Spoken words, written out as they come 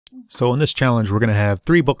So in this challenge, we're going to have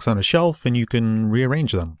 3 books on a shelf and you can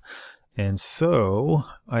rearrange them. And so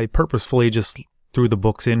I purposefully just threw the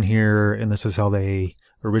books in here, and this is how they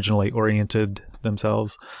originally oriented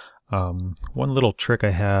themselves. One little trick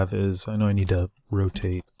I have is, I know I need to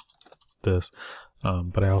rotate this,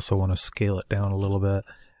 but I also want to scale it down a little bit.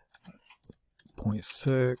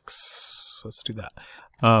 0.6, let's do that.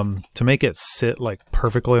 To make it sit like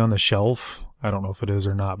perfectly on the shelf, I don't know if it is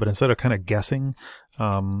or not, but instead of kind of guessing,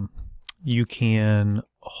 you can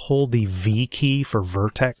hold the V key for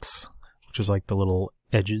vertex, which is like the little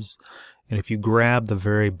edges. And if you grab the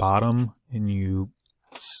very bottom and you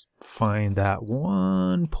find that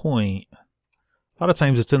one point, a lot of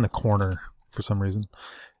times it's in the corner for some reason.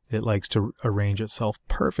 It likes to arrange itself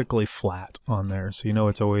perfectly flat on there. So you know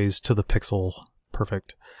it's always to the pixel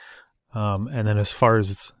perfect. And then as far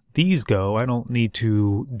as these go, I don't need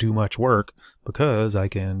to do much work because I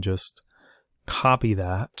can just copy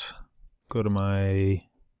that. Go to my,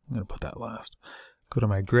 I'm going to put that last. Go to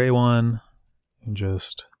my gray one and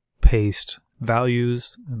just paste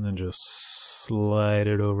values and then just slide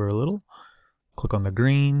it over a little. Click on the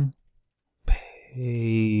green,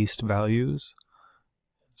 paste values,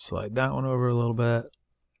 slide that one over a little bit.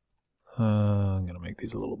 I'm going to make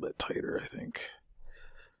these a little bit tighter, I think.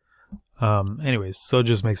 Anyways, so it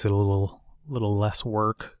just makes it a little less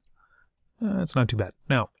work. It's not too bad.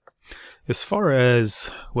 Now, as far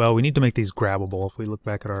as, well, we need to make these grabbable. If we look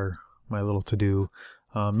back at my little to-do,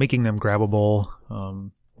 making them grabbable,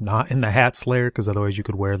 not in the hats layer, because otherwise you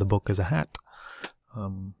could wear the book as a hat.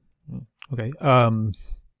 Okay. And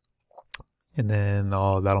then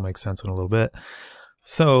that'll make sense in a little bit.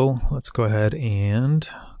 So let's go ahead and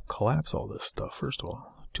collapse all this stuff. First of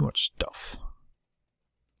all, too much stuff.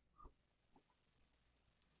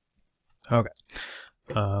 Okay.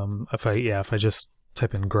 If I just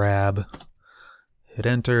type in grab, hit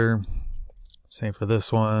enter, same for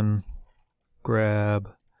this one,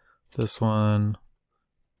 grab, this one,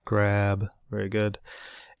 grab, very good.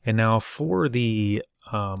 And now for the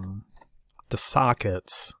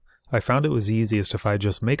sockets, I found it was easiest if I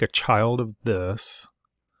just make a child of this.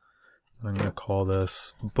 I'm going to call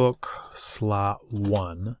this book slot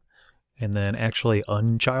 1, and then actually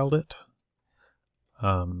unchild it.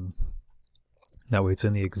 That way it's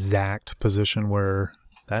in the exact position where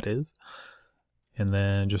that is. And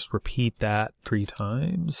then just repeat that 3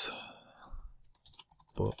 times.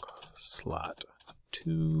 Book slot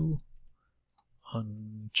 2,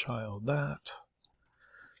 unchild that.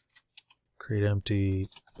 Create empty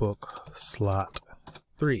book slot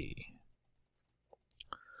 3.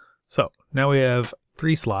 So now we have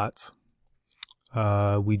 3 slots.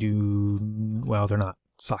 Well, they're not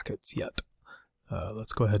sockets yet.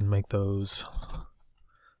 Let's go ahead and make those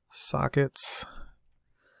sockets.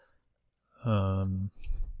 Let's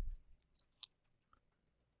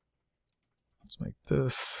make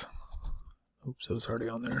this. Oops, it was already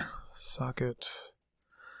on there. Socket.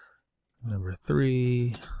 Number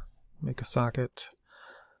 3. Make a socket.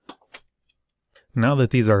 Now that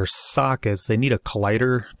these are sockets, they need a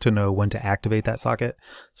collider to know when to activate that socket.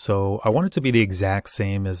 So I want it to be the exact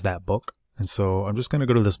same as that book. And so I'm just going to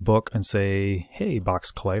go to this book and say, hey,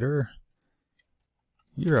 box collider,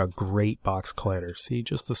 you're a great box collider. See,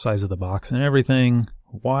 just the size of the box and everything.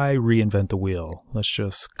 Why reinvent the wheel? Let's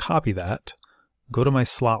just copy that. Go to my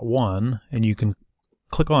slot 1, and you can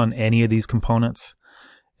click on any of these components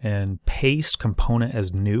and paste component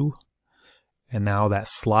as new. And now that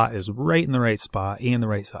slot is right in the right spot and the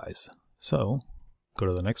right size. So go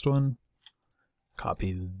to the next one,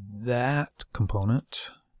 copy that component.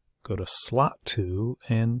 Go to slot 2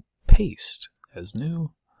 and paste as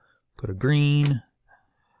new. Go to green,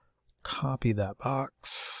 copy that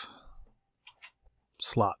box,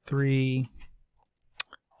 slot 3,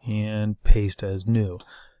 and paste as new.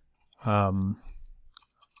 I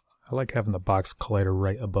like having the box collider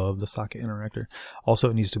right above the socket interactor. Also,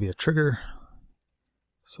 it needs to be a trigger.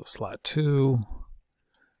 So slot 2,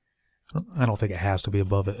 I don't think it has to be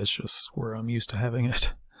above it. It's just where I'm used to having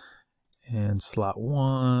it. And slot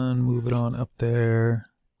 1, move it on up there,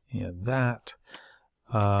 and that.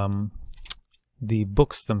 The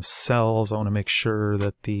books themselves, I want to make sure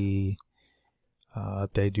that they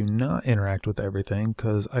do not interact with everything,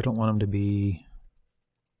 because I don't want them to be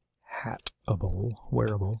hatable,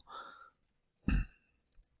 wearable.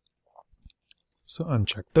 So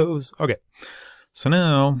uncheck those. Okay, so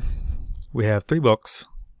now we have 3 books,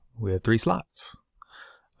 we have 3 slots,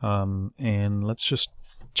 and let's just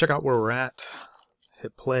check out where we're at.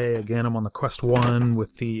 Hit play. Again, I'm on the Quest 1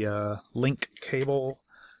 with the link cable.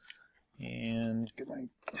 And get my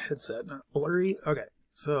headset not blurry. Okay,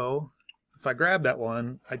 so if I grab that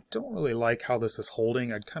one, I don't really like how this is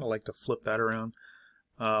holding. I'd kind of like to flip that around.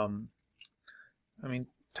 I mean,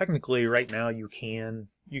 technically right now you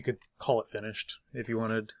could call it finished if you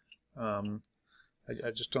wanted. I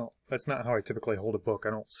just don't, that's not how I typically hold a book. I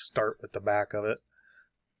don't start with the back of it.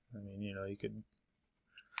 I mean, you know, you could,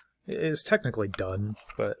 it's technically done,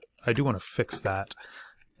 but I do want to fix that.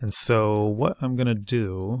 And so what I'm going to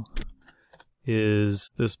do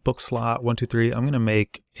is this book slot 1, 2, 3. I'm going to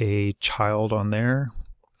make a child on there.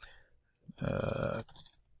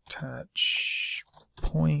 Attach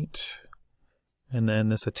point, and then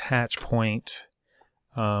this attach point.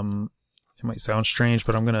 It might sound strange,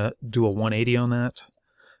 but I'm going to do a 180 on that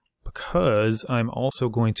because I'm also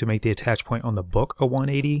going to make the attach point on the book a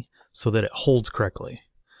 180 so that it holds correctly.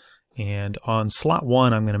 And on slot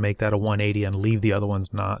 1, I'm going to make that a 180 and leave the other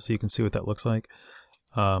ones not, so you can see what that looks like.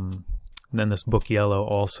 And then this book yellow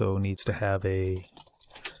also needs to have a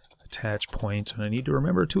attach point, and I need to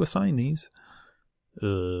remember to assign these.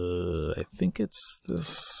 I think it's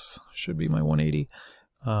this should be my 180.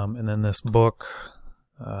 And then this book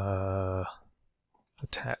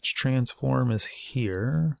attach transform is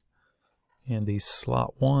here, and the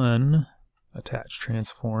slot 1 attach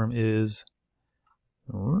transform is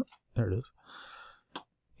there. It is.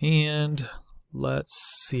 And let's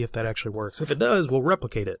see if that actually works. If it does, we'll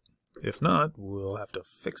replicate it. If not, we'll have to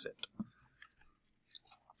fix it.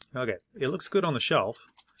 Okay, it looks good on the shelf.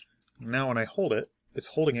 Now when I hold it, it's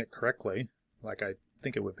holding it correctly, like I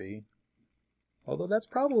think it would be. Although that's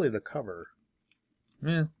probably the cover.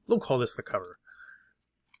 We'll call this the cover.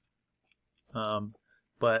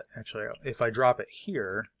 But actually, if I drop it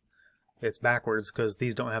here, it's backwards because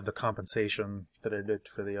these don't have the compensation that I did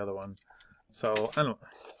for the other one. So,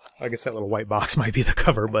 I guess that little white box might be the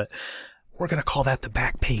cover, but we're going to call that the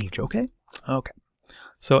back page, okay? Okay.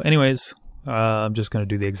 So anyways, I'm just going to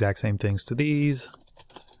do the exact same things to these.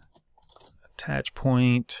 Attach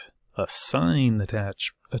point, assign the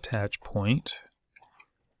attach point,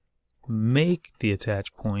 make the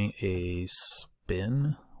attach point a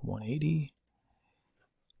spin 180,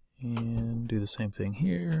 and do the same thing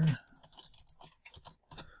here.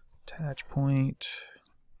 Attach point,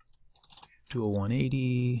 do a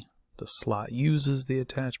 180, the slot uses the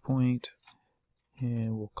attach point,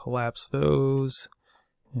 and we'll collapse those.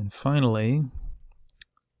 And finally,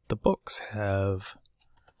 the books have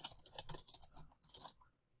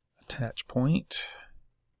attach point,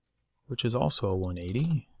 which is also a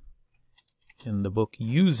 180, and the book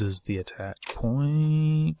uses the attach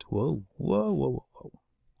point. Whoa, whoa, whoa, whoa.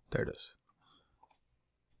 There it is.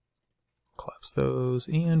 Collapse those,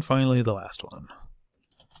 and finally the last one.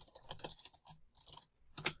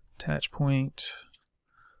 Attach point,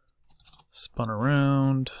 spun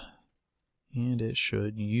around, and it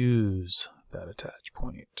should use that attach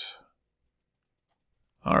point.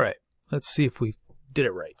 All right, let's see if we did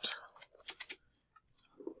it right.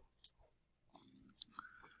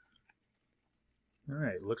 All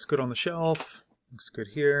right, looks good on the shelf, looks good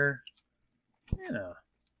here. Yeah.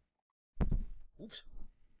 Oops.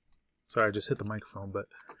 Sorry, I just hit the microphone, but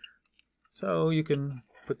so you can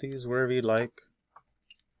put these wherever you'd like.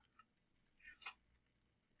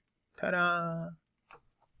 Ta-da!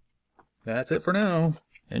 That's it for now.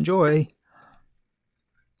 Enjoy!